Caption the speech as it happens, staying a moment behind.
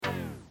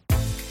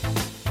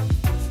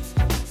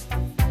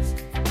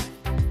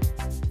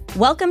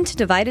Welcome to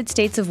Divided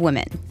States of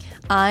Women.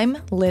 I'm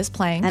Liz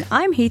Plank. And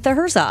I'm Heatha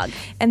Herzog.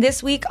 And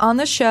this week on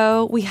the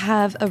show, we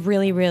have a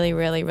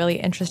really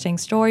interesting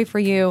story for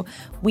you.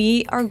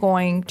 We are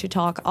going to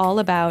talk all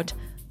about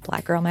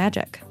Black Girl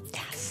Magic.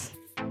 Yes.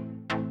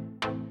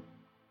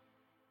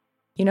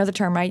 You know the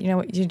term, right? Do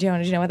you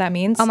know what that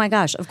means? Oh my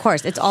gosh, of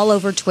course. It's all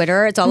over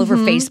Twitter. It's all over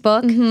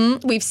Facebook.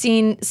 Mm-hmm. We've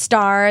seen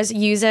stars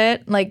use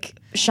it, like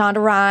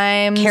Shonda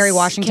Rhimes, Kerry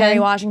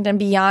Washington,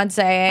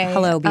 Beyonce.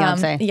 Hello,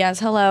 Beyonce. Yes,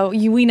 hello.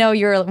 We know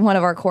you're one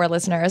of our core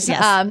listeners.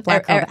 Yes,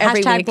 Black Girl,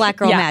 every hashtag week. Black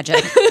Girl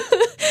Magic.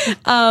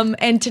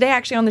 And today,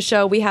 actually, on the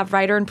show, we have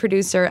writer and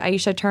producer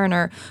Aisha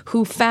Turner,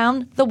 who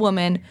found the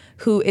woman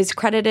who is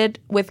credited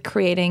with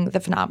creating the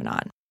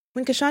phenomenon.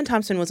 When Keshawn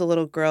Thompson was a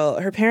little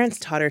girl, her parents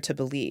taught her to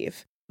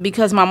believe.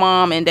 Because my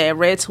mom and dad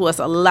read to us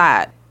a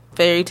lot,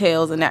 fairy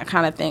tales and that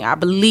kind of thing, I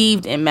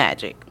believed in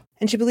magic.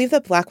 And she believed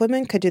that Black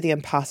women could do the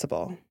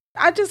impossible.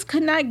 I just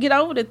could not get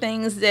over the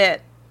things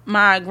that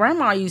my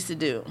grandma used to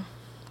do.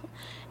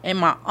 And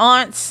my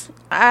aunts,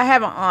 I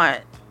have an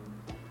aunt,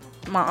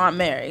 my Aunt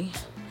Mary.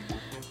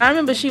 I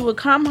remember she would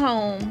come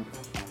home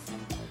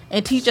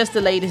and teach us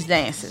the latest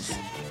dances.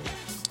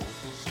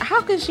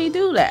 How could she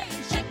do that?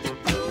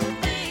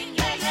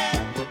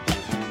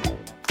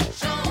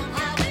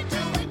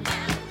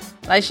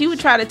 Like, she would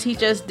try to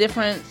teach us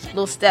different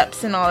little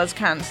steps and all this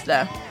kind of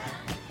stuff.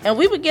 And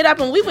we would get up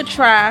and we would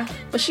try,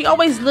 but she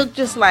always looked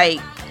just like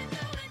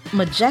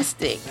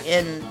majestic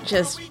and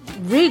just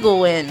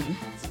regal, and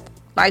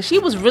like she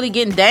was really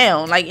getting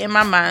down, like, in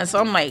my mind. So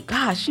I'm like,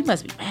 gosh, she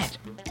must be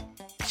magic.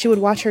 She would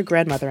watch her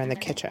grandmother in the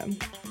kitchen.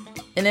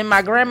 And then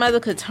my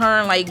grandmother could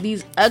turn like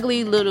these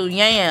ugly little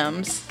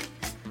yams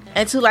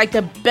into like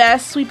the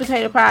best sweet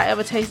potato pie I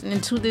ever tasted.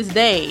 And to this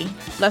day,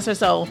 bless her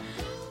soul,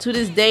 to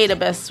this day, the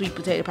best sweet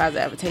potato pies I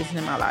ever tasted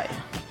in my life.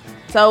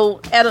 So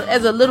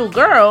as a little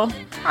girl,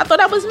 I thought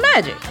that was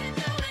magic.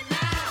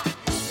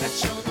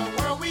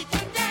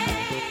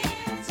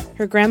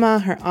 Her grandma,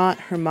 her aunt,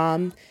 her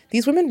mom,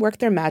 these women work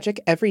their magic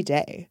every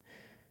day.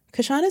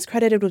 Keshawn is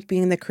credited with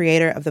being the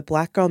creator of the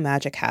Black Girl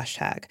Magic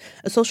hashtag,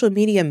 a social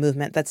media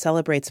movement that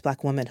celebrates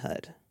Black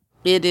womanhood.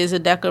 It is a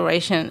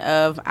declaration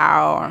of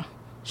our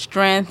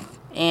strength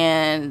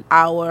and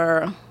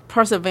our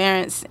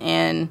perseverance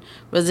and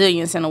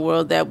resilience in a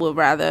world that would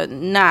rather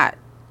not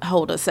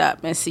hold us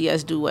up and see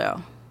us do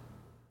well.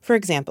 For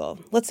example,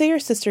 let's say your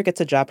sister gets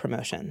a job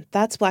promotion.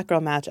 That's Black Girl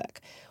Magic.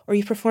 Or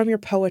you perform your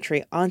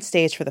poetry on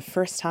stage for the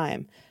first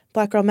time.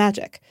 Black Girl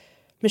Magic.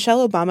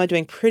 Michelle Obama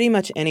doing pretty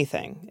much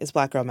anything is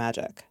Black Girl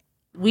Magic.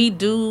 We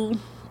do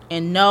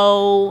and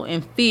know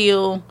and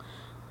feel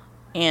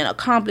and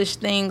accomplish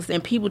things,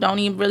 and people don't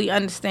even really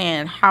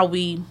understand how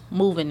we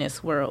move in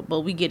this world,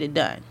 but we get it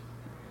done.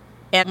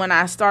 And when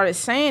I started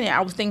saying it,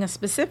 I was thinking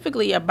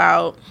specifically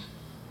about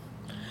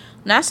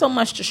not so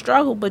much the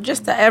struggle, but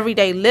just the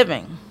everyday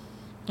living,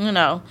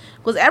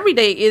 because every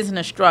day isn't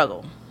a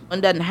struggle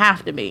and doesn't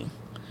have to be.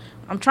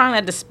 I'm trying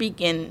not to speak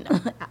in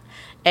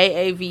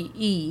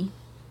AAVE,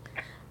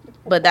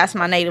 but that's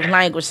my native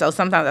language, so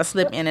sometimes I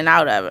slip in and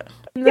out of it.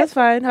 That's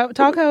fine.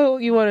 Talk how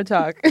you want to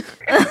talk.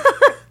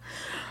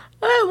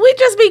 We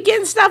just be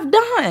getting stuff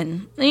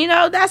done.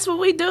 That's what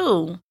we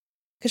do.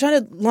 Keshawn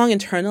had long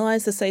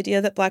internalized this idea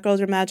that Black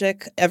girls are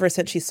magic ever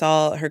since she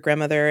saw her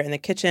grandmother in the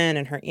kitchen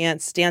and her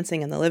aunts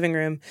dancing in the living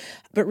room.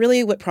 But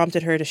really what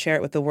prompted her to share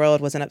it with the world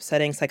was an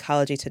upsetting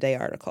Psychology Today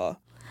article.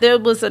 There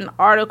was an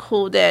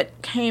article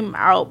that came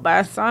out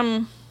by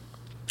some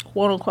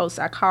quote-unquote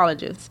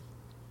psychologist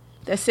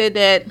that said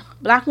that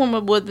Black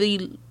women were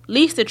the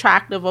least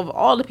attractive of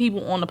all the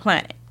people on the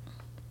planet.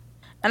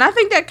 And I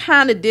think that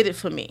kind of did it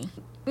for me.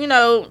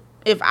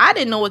 If I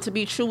didn't know it to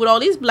be true with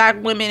all these Black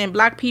women and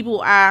Black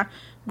people I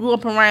grew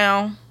up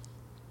around,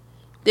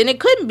 then it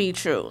couldn't be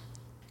true.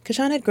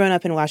 Keshawn had grown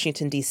up in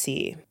Washington,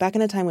 D.C., back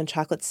in a time when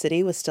Chocolate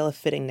City was still a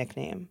fitting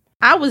nickname.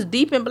 I was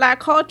deep in Black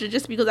culture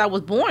just because I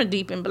was born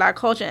deep in Black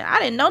culture. And I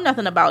didn't know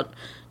nothing about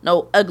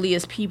no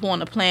ugliest people on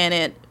the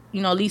planet,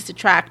 least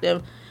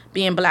attractive,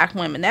 being Black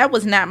women. That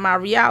was not my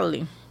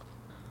reality.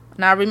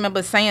 And I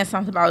remember saying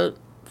something about,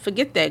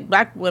 forget that,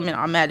 Black women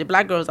are magic,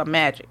 Black girls are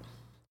magic.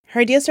 Her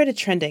idea started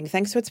trending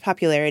thanks to its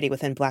popularity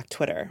within Black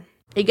Twitter.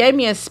 It gave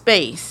me a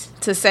space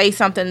to say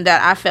something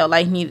that I felt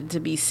like needed to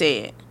be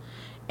said.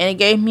 And it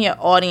gave me an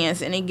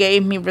audience, and it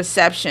gave me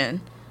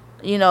reception,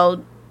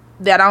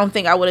 that I don't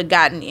think I would have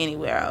gotten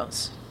anywhere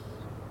else.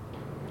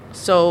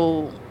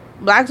 So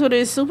Black Twitter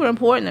is super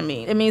important to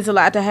me. It means a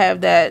lot to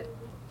have that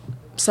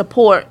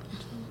support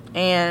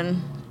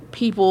and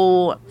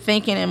people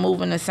thinking and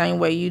moving the same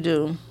way you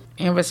do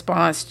in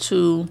response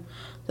to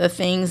the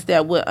things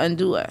that would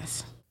undo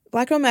us.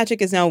 Black Girl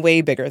Magic is now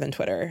way bigger than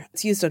Twitter.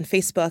 It's used on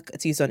Facebook,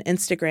 it's used on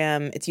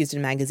Instagram, it's used in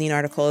magazine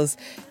articles.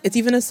 It's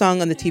even a song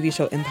on the TV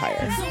show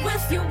Empire. So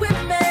if you're with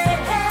me,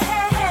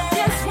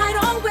 yes,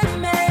 right on with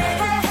me.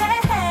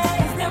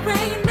 There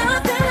ain't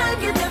nothing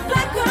like it than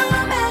Black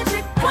Girl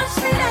Magic. Watch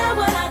me now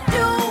what I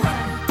do.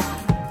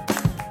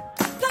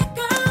 Black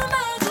Girl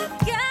Magic,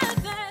 yeah,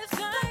 that's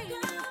Black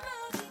Girl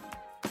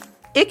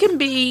Magic. It can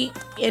be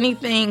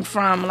anything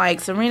from like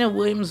Serena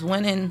Williams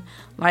winning,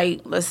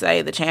 like, let's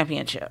say, the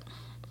championship,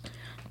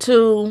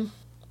 to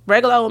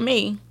regular old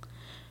me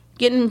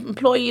getting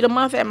employee of the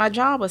month at my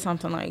job or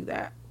something like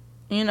that,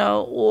 you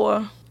know,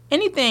 or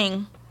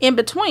anything in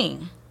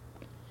between.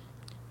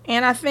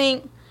 And I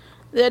think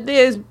that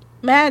there's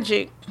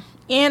magic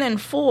in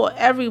and for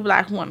every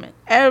black woman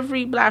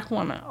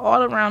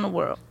all around the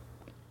world.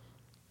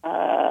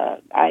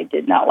 I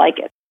did not like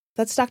it.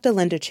 That's Dr.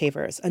 Linda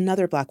Chavers,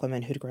 another black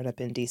woman who'd grown up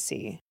in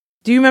D.C.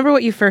 Do you remember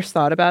what you first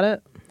thought about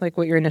it? Like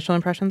what your initial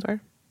impressions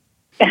were?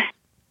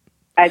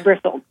 I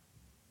bristled.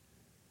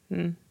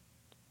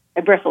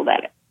 I bristled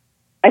at it.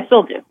 I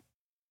still do.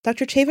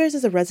 Dr. Chavers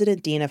is a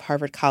resident dean of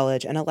Harvard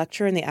College and a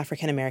lecturer in the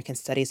African American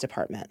Studies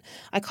department.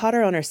 I caught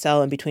her on her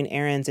cell in between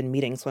errands and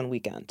meetings one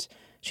weekend.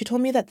 She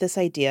told me that this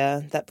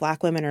idea, that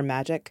black women are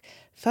magic,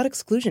 felt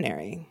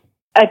exclusionary.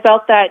 I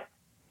felt that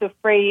the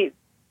phrase,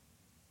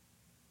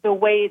 the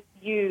way it's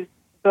used,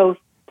 both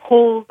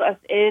pulls us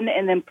in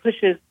and then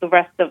pushes the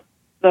rest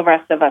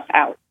of us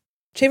out.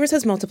 Chavers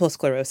has multiple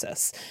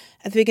sclerosis.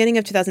 At the beginning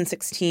of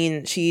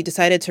 2016, she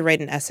decided to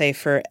write an essay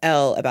for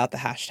Elle about the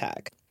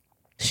hashtag.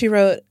 She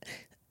wrote,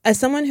 "As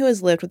someone who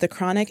has lived with the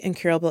chronic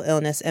incurable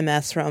illness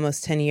MS for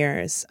almost 10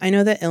 years, I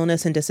know that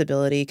illness and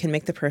disability can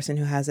make the person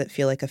who has it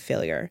feel like a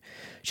failure.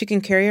 She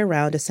can carry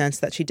around a sense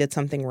that she did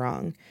something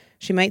wrong.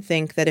 She might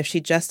think that if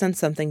she'd just done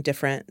something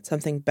different,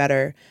 something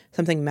better,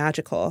 something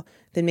magical,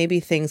 then maybe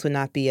things would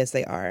not be as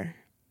they are."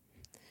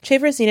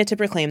 Chavers needed to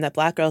proclaim that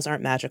black girls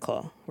aren't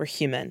magical. We're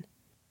human.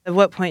 At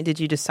what point did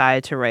you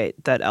decide to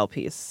write that Elle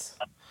piece?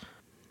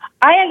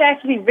 I had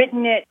actually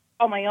written it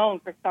on my own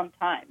for some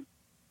time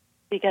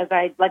because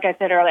like I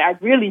said earlier, I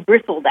really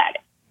bristled at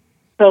it.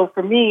 So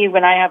for me,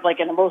 when I have like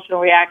an emotional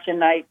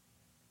reaction,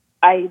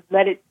 I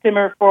let it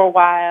simmer for a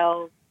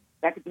while.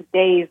 That could be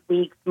days,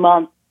 weeks,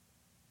 months.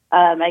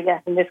 I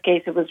guess in this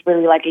case, it was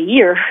really like a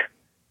year.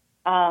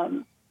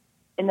 And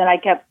then I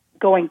kept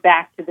going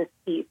back to this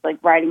piece,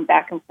 like writing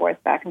back and forth.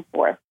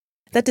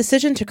 That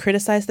decision to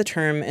criticize the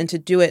term and to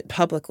do it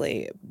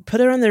publicly put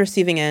her on the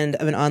receiving end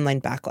of an online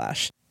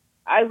backlash.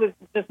 I was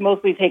just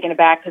mostly taken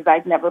aback because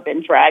I'd never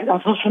been dragged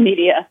on social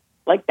media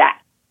like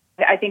that.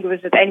 I think it was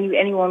just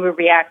anyone would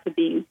react to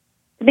being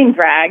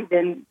dragged,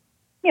 and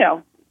you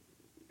know,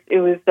 it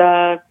was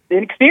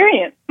an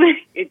experience.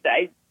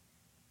 I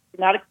did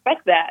not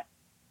expect that.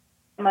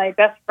 My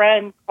best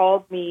friend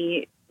called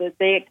me the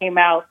day it came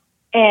out,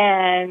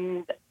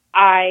 and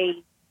I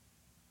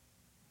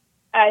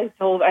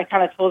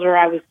kind of told her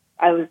I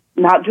was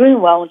not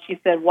doing well, and she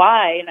said,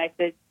 "Why?" And I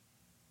said,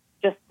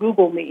 "Just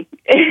Google me."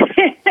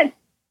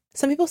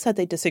 Some people said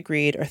they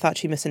disagreed or thought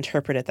she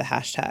misinterpreted the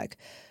hashtag.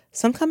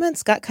 Some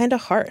comments got kind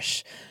of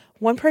harsh.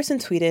 One person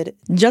tweeted,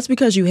 "Just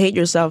because you hate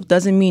yourself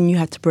doesn't mean you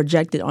have to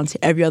project it onto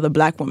every other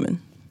black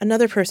woman."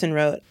 Another person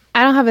wrote,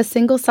 "I don't have a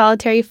single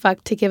solitary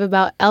fuck to give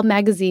about Elle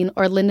Magazine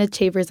or Linda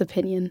Chavers'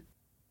 opinion."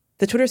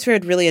 The Twitter sphere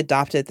had really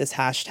adopted this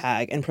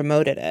hashtag and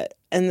promoted it,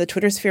 and the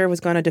Twitter sphere was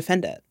going to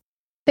defend it.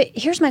 But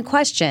here's my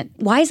question.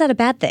 Why is that a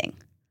bad thing?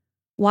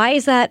 Why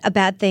is that a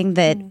bad thing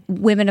that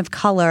women of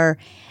color,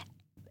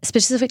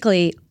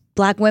 specifically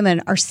black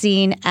women, are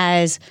seen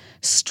as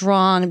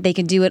strong? They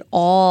can do it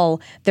all.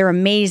 They're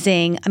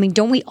amazing. I mean,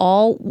 don't we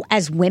all,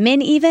 as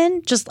women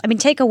even,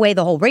 take away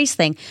the whole race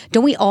thing,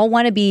 don't we all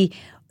want to be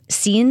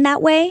seen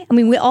that way? I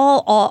mean, we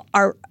all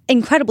are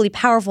incredibly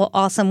powerful,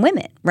 awesome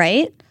women,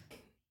 right?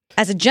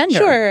 As a gender.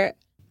 Sure.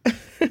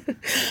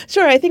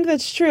 Sure, I think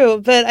that's true.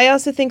 But I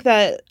also think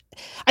that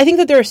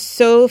there are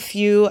so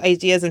few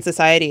ideas in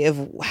society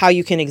of how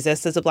you can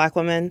exist as a black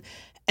woman.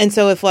 And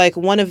so if like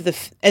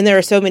and there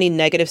are so many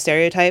negative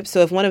stereotypes.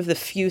 So if one of the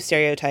few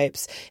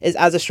stereotypes is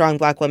as a strong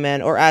black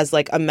woman or as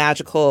like a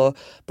magical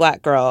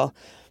black girl,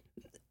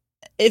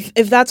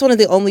 if that's one of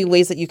the only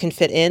ways that you can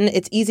fit in,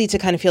 it's easy to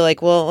kind of feel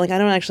like, well, like I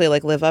don't actually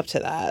like live up to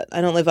that.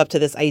 I don't live up to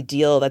this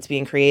ideal that's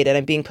being created.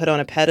 I'm being put on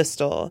a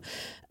pedestal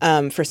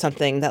for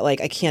something that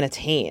like I can't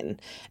attain.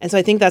 And so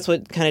I think that's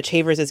what kind of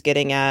Chavers is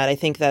getting at. I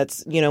think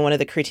that's, one of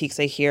the critiques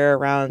I hear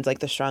around like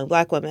the strong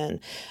black women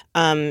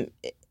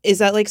is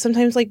that like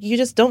sometimes like you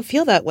just don't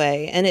feel that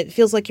way. And it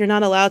feels like you're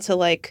not allowed to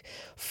like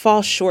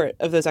fall short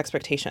of those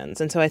expectations.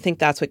 And so I think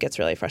that's what gets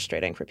really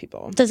frustrating for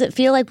people. Does it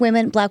feel like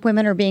black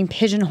women are being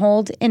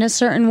pigeonholed in a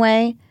certain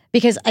way?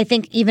 Because I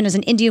think even as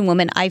an Indian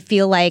woman, I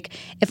feel like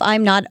if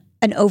I'm not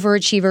an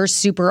overachiever,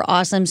 super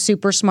awesome,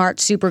 super smart,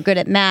 super good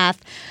at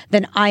math,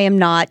 then I am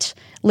not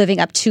living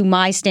up to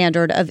my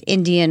standard of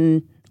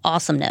Indian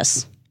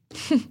awesomeness.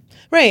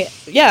 Right.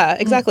 Yeah,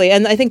 exactly.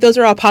 And I think those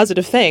are all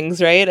positive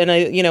things, right? And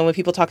when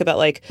people talk about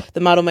like the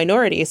model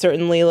minority,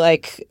 certainly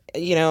like,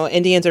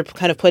 Indians are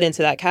kind of put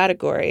into that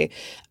category.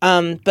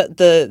 But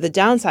the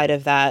downside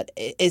of that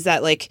is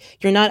that like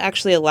you're not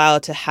actually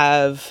allowed to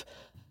have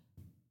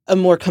a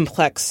more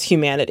complex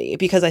humanity,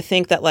 because I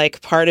think that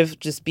like part of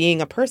just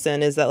being a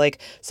person is that like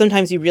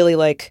sometimes you really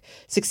like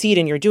succeed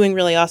and you're doing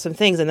really awesome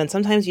things, and then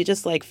sometimes you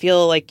just like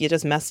feel like you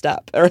just messed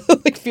up or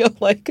like feel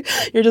like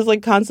you're just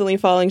like constantly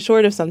falling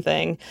short of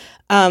something.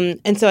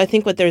 And so I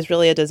think what there's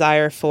really a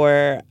desire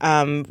for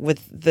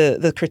with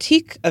the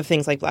critique of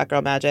things like Black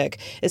Girl Magic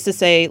is to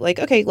say like,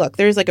 okay, look,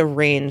 there's like a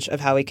range of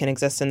how we can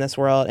exist in this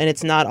world, and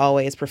it's not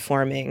always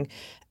performing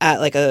at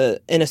like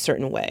in a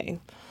certain way.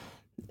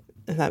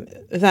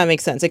 If that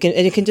makes sense. It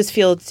can just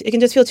feel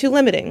too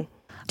limiting.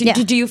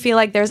 Do you feel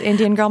like there's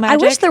Indian Girl Magic?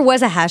 I wish there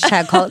was a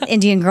hashtag called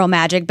Indian Girl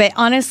Magic, but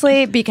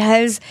honestly,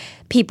 because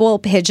people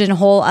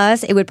pigeonhole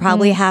us, it would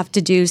probably have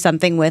to do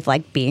something with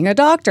like being a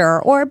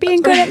doctor or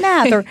being good at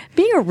math or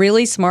being a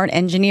really smart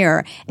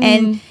engineer.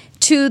 And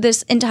to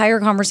this entire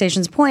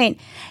conversation's point,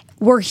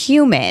 we're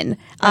human.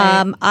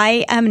 Right.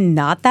 I am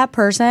not that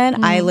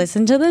person. I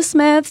listen to the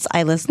Smiths.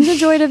 I listen to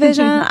Joy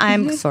Division.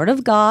 I'm sort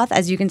of goth.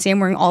 As you can see, I'm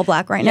wearing all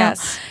black right now.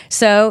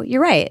 So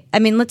you're right. I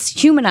mean, let's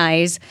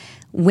humanize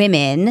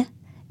women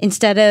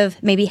instead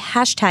of maybe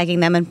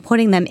hashtagging them and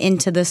putting them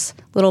into this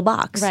little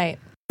box. Right.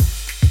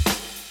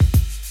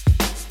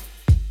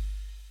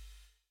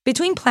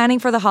 Between planning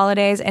for the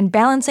holidays and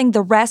balancing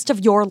the rest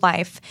of your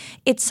life,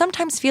 it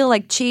sometimes feels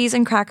like cheese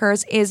and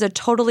crackers is a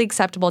totally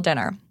acceptable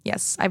dinner.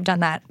 Yes, I've done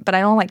that, but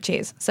I don't like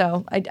cheese,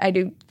 so I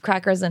do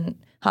crackers and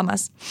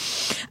hummus.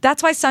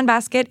 That's why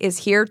Sunbasket is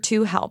here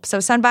to help. So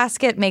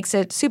Sunbasket makes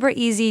it super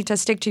easy to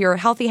stick to your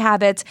healthy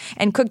habits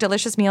and cook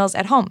delicious meals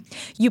at home.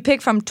 You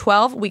pick from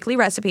 12 weekly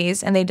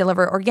recipes, and they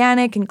deliver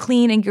organic and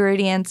clean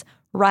ingredients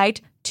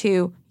right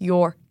to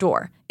your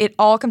door. It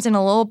all comes in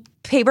a little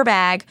paper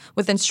bag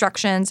with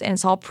instructions, and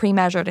it's all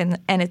pre-measured, and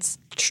it's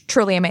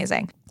truly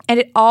amazing. And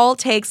it all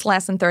takes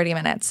less than 30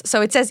 minutes.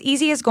 So it's as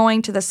easy as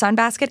going to the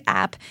Sunbasket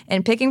app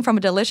and picking from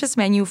a delicious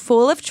menu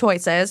full of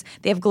choices.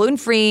 They have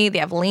gluten-free, they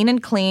have lean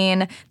and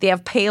clean, they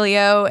have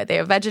paleo, they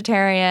have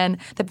vegetarian.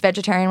 The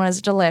vegetarian one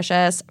is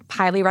delicious,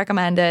 highly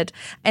recommended.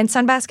 And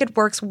Sunbasket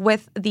works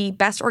with the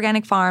best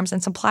organic farms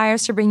and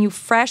suppliers to bring you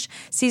fresh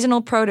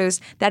seasonal produce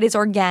that is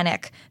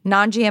organic,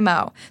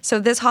 non-GMO. So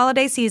this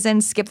holiday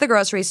season, skip the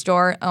grocery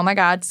store, oh my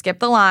God, skip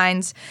the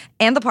lines,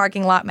 and the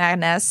parking lot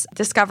madness.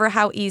 Discover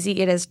how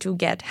easy it is to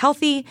get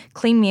healthy,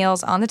 clean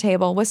meals on the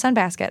table with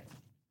Sunbasket.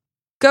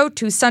 Go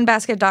to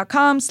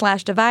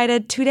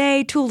sunbasket.com/divided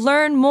today to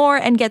learn more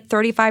and get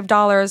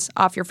 $35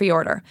 off your free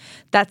order.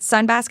 That's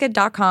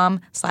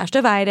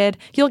sunbasket.com/divided.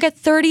 You'll get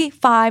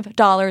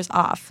 $35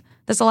 off.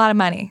 That's a lot of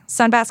money.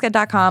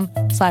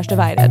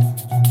 sunbasket.com/divided.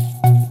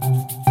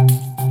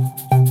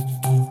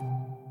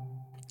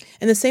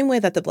 In the same way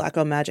that the Black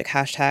Girl Magic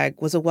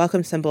hashtag was a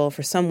welcome symbol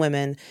for some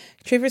women,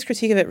 Traver's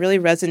critique of it really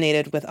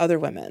resonated with other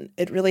women.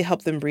 It really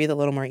helped them breathe a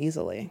little more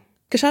easily.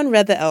 Kashawn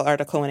read the Elle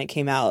article when it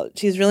came out.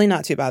 She's really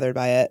not too bothered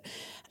by it.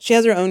 She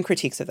has her own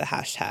critiques of the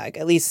hashtag,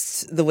 at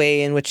least the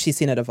way in which she's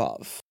seen it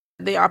evolve.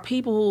 There are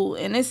people who,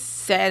 and this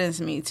saddens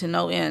me to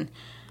no end,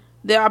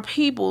 there are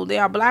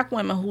black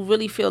women who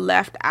really feel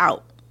left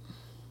out.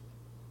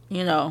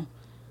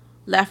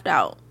 Left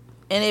out.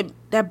 And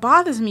that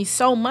bothers me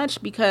so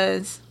much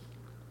because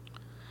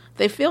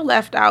they feel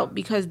left out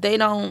because they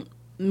don't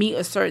meet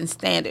a certain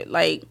standard.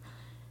 Like,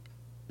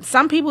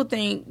 some people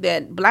think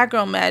that Black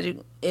Girl Magic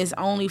is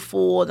only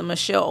for the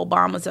Michelle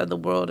Obamas of the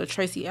world, or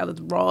Tracy Ellis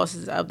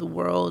Rosses of the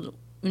world,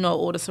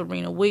 or the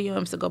Serena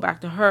Williams, to go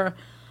back to her,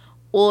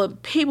 or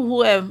people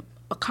who have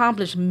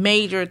accomplished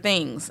major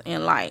things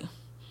in life.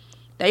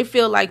 They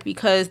feel like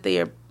because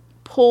they're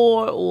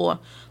poor or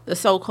the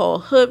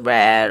so-called hood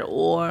rat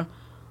or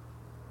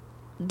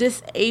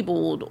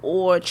disabled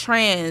or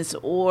trans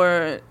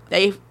or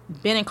they've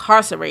been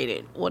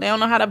incarcerated or they don't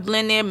know how to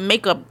blend their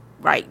makeup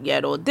right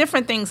yet or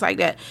different things like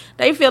that,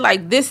 they feel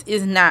like this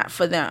is not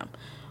for them.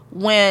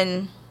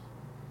 When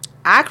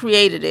I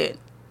created it,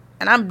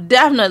 and I'm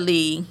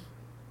definitely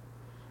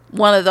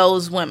one of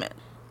those women.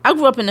 I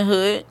grew up in the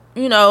hood.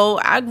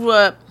 I grew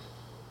up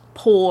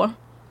poor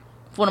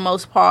for the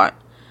most part.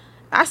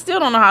 I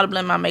still don't know how to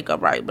blend my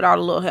makeup right without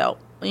a little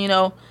help.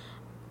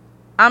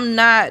 I'm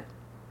not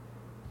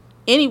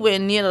anywhere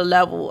near the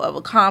level of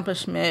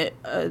accomplishment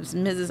as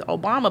Mrs.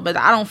 Obama, but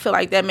I don't feel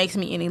like that makes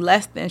me any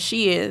less than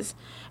she is.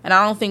 And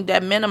I don't think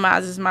that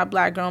minimizes my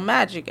Black Girl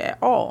Magic at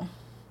all.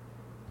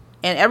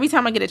 And every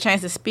time I get a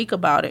chance to speak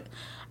about it,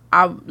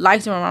 I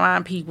like to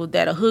remind people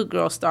that a hood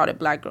girl started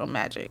Black Girl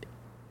Magic.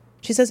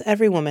 She says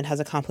every woman has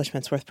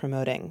accomplishments worth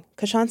promoting.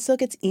 Kashawn still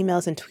gets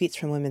emails and tweets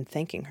from women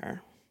thanking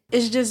her.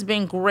 It's just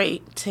been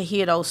great to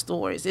hear those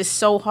stories. It's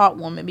so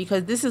heartwarming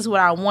because this is what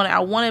I wanted. I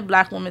wanted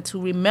black women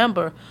to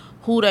remember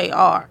who they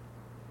are.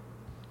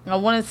 I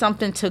wanted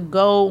something to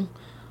go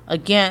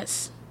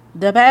against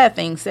the bad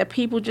things that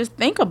people just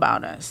think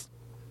about us.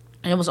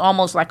 And it was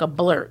almost like a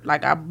blurt.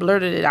 Like I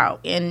blurted it out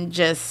and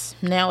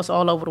just now it's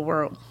all over the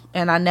world.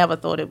 And I never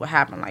thought it would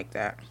happen like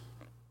that.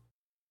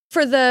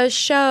 For the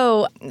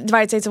show,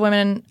 Divided States of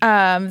Women,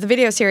 the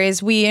video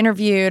series, we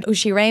interviewed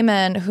Ushi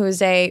Raymond,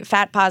 who's a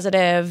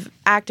fat-positive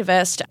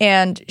activist,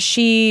 and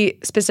she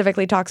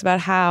specifically talks about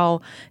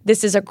how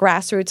this is a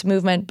grassroots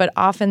movement, but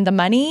often the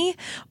money,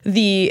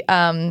 the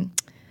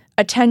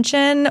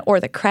attention, or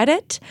the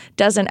credit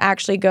doesn't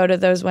actually go to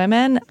those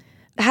women.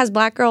 Has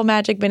Black Girl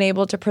Magic been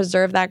able to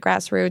preserve that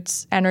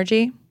grassroots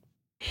energy?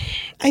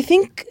 I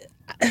think...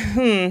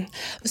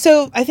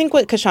 So I think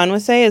what Kashan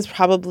would say is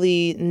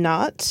probably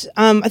not.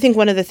 I think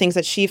one of the things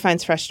that she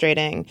finds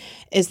frustrating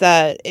is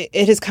that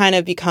it has kind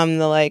of become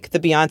the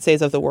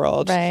Beyoncés of the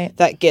world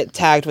that get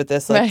tagged with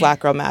this Black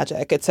Girl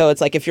Magic. And so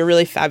it's like if you're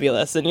really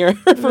fabulous and you're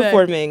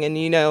performing and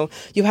you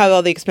have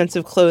all the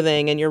expensive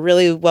clothing and you're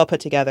really well put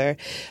together.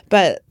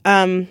 But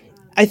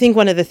I think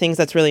one of the things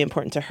that's really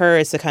important to her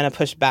is to kind of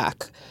push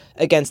back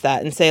against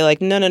that and say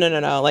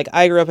no. Like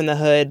I grew up in the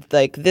hood.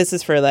 Like this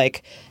is for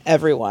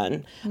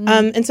everyone.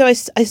 And so I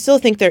still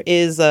think there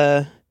is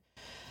that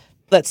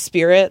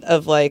spirit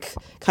of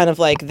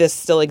this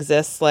still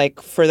exists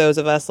for those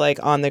of us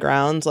on the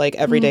ground,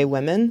 everyday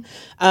women.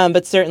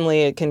 But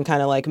certainly it can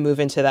kind of move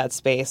into that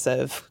space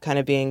of kind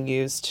of being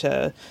used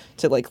to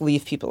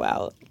leave people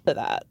out for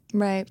that.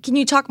 Right. Can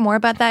you talk more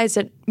about that? Is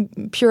it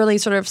purely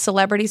sort of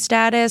celebrity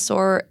status,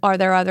 or are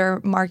there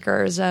other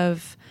markers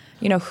of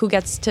who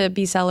gets to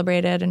be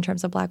celebrated in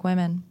terms of Black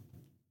women?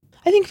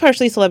 I think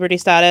partially celebrity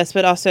status,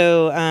 but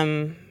also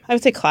I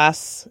would say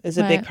class is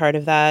a big part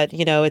of that.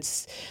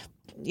 It's,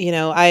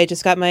 I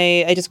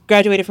just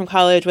graduated from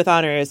college with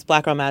honors,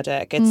 Black Girl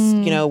Magic.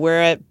 It's,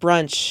 we're at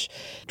brunch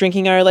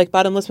drinking our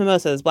bottomless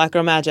mimosas, Black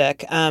Girl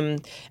Magic.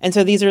 And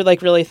so these are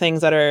really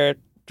things that are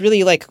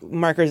really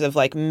markers of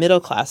middle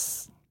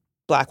class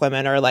Black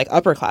women or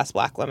upper class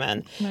Black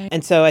women. Right.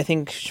 And so I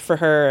think for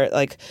her,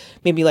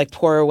 maybe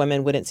poorer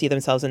women wouldn't see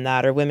themselves in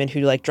that, or women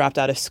who dropped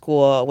out of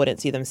school wouldn't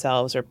see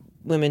themselves, or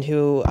women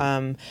who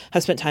have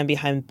spent time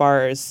behind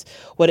bars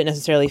wouldn't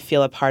necessarily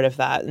feel a part of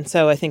that. And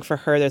so I think for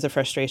her, there's a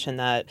frustration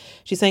that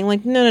she's saying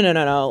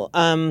no.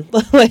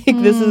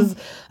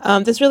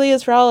 This really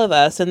is for all of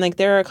us. And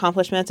there are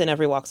accomplishments in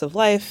every walks of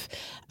life.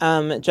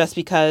 Just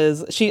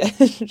because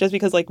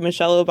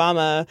Michelle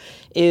Obama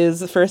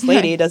is first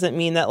lady doesn't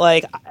mean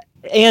that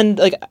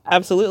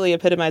absolutely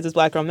epitomizes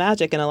Black Girl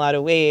Magic in a lot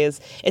of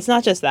ways. It's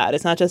not just that.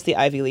 It's not just the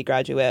Ivy League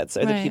graduates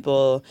or the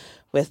people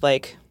with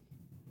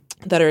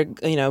that are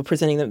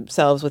presenting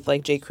themselves with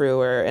J. Crew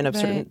or in a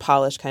certain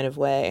polished kind of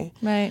way.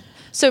 Right.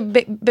 So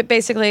but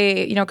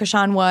basically,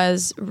 Kashan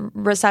was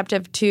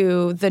receptive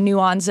to the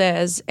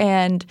nuances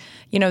and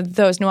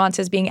those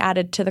nuances being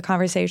added to the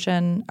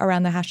conversation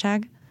around the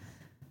hashtag.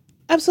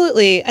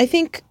 Absolutely. I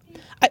think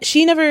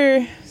she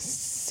never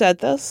said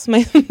this,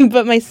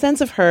 but my sense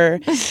of her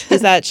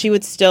is that she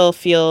would still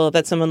feel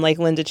that someone like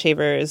Linda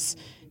Chavers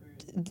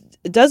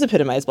does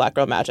epitomize Black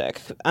Girl Magic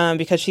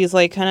because she's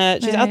she's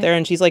out there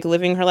and she's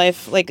living her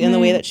life in the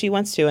way that she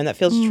wants to, and that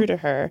feels true to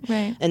her.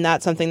 Right. And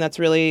that's something that's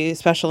really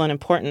special and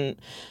important.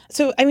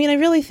 So, I mean, I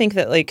really think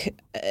that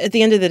at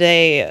the end of the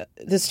day,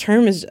 this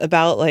term is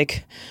about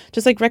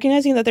just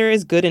recognizing that there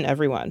is good in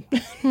everyone.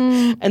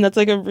 And that's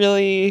a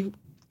really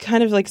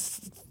kind of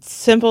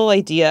simple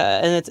idea,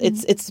 and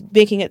it's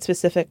making it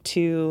specific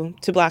to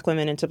Black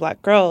women and to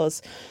Black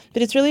girls,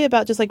 but it's really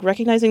about just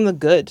recognizing the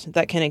good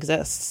that can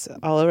exist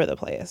all over the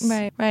place.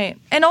 Right.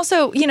 And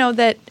also,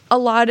 that a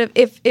lot of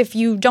if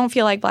you don't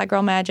feel like Black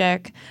Girl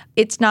Magic,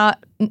 it's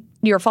not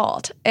your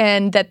fault,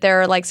 and that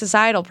there are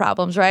societal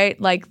problems, right?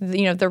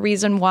 The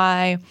reason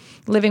why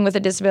living with a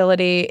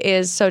disability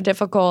is so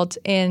difficult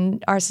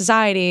in our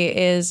society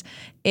is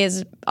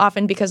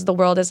often because the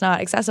world is not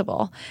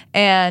accessible,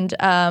 and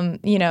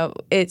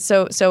it's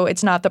so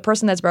it's not the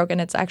person that's broken,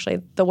 it's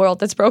actually the world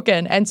that's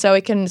broken. And so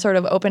it can sort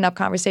of open up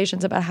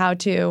conversations about how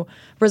to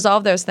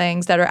resolve those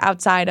things that are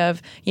outside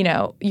of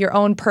your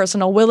own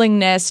personal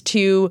willingness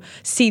to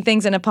see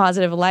things in a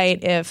positive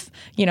light if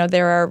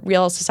there are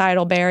real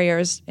societal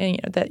barriers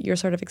that you're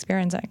sort of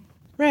experiencing.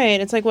 Right.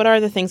 It's what are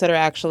the things that are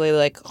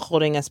actually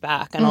holding us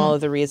back, and all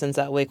of the reasons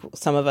that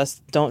some of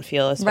us don't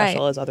feel as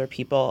special as other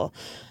people.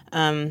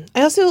 I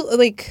also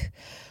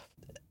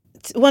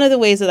one of the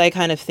ways that I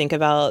kind of think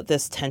about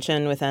this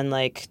tension within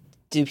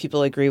do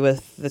people agree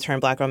with the term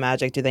Black Girl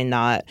Magic? Do they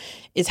not?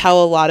 Is how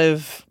a lot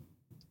of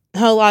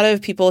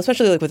people,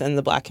 especially within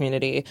the Black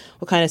community,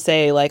 will kind of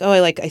say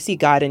I see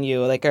God in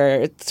you,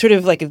 or sort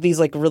of these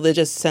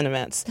religious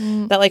sentiments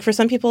that for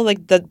some people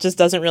that just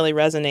doesn't really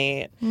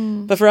resonate,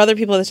 but for other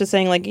people it's just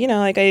saying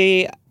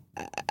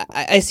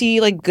I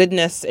see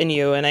goodness in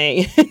you, and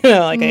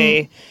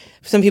I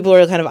some people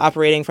are kind of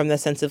operating from the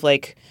sense of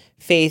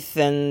faith,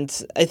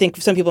 and I think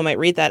some people might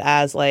read that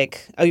as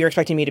oh, you're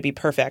expecting me to be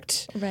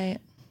perfect, right?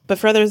 But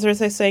for others, they're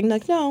saying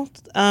no,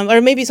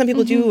 or maybe some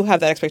people do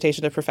have that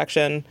expectation of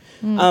perfection,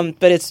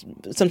 but it's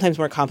sometimes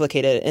more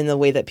complicated in the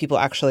way that people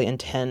actually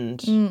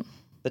intend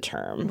the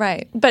term.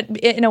 Right. But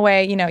in a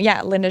way,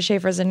 Linda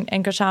Schaefer's and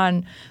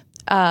Kashan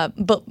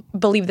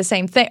believe the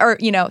same thing, or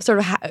sort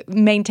of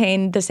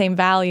maintain the same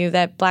value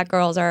that Black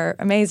girls are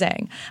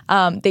amazing.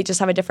 They just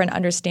have a different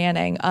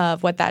understanding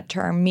of what that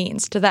term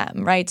means to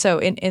them, right? So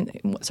in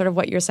sort of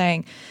what you're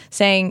saying,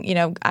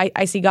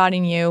 I see God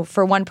in you.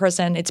 For one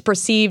person, it's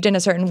perceived in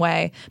a certain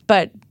way,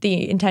 but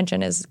the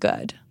intention is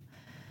good.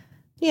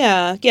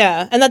 Yeah,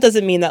 and that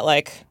doesn't mean that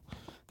like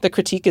the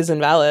critique is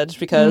invalid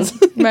because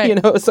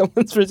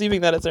someone's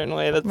perceiving that a certain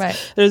way.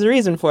 There's a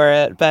reason for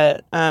it,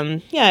 but I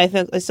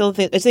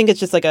think it's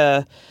just like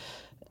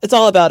it's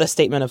all about a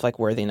statement of like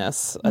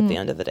worthiness at the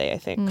end of the day. I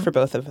think for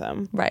both of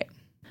them. Right.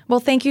 Well,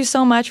 thank you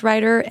so much,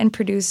 writer and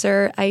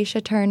producer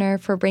Aisha Turner,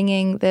 for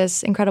bringing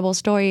this incredible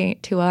story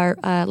to our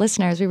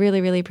listeners. We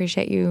really, really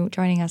appreciate you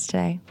joining us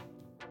today.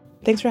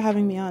 Thanks for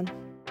having me on.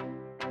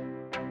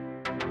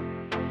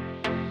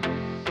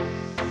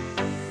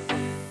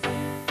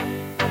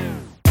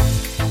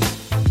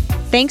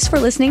 Thanks for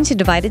listening to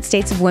Divided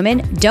States of Women.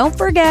 Don't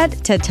forget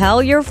to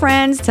tell your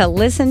friends to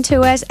listen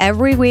to us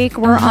every week.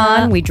 We're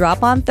on. We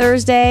drop on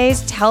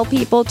Thursdays. Tell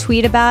people,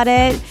 tweet about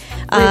it.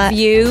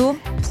 Review.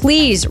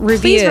 Please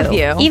review. Please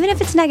review. Even if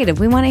it's negative,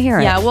 we want to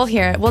hear it. Yeah, we'll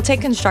hear it. We'll take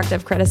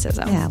constructive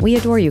criticism. Yeah, we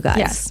adore you guys.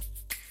 Yes.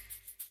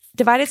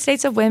 Divided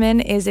States of Women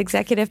is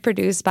executive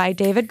produced by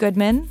David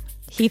Goodman,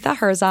 Heatha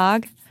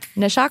Herzog,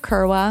 Nisha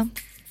Kurwa,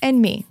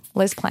 and me,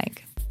 Liz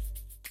Plank.